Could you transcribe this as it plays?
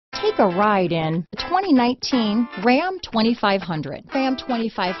Take a ride in the 2019 Ram 2500. Ram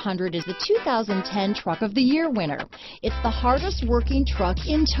 2500 is the 2010 Truck of the Year winner. It's the hardest working truck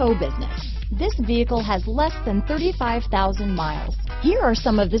in tow business. This vehicle has less than 35,000 miles. Here are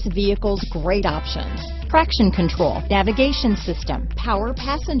some of this vehicle's great options: traction control, navigation system, power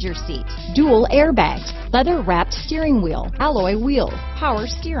passenger seat, dual airbags, leather-wrapped steering wheel, alloy wheels, power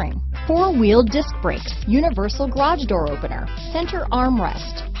steering, four-wheel disc brakes, universal garage door opener, center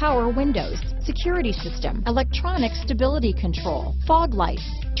armrest, power windows, security system, electronic stability control, fog lights,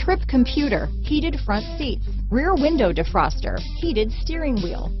 trip computer, heated front seats, rear window defroster, heated steering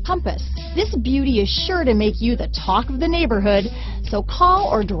wheel, compass. This beauty is sure to make you the talk of the neighborhood, so call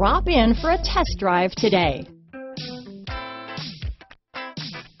or drop in for a test drive today.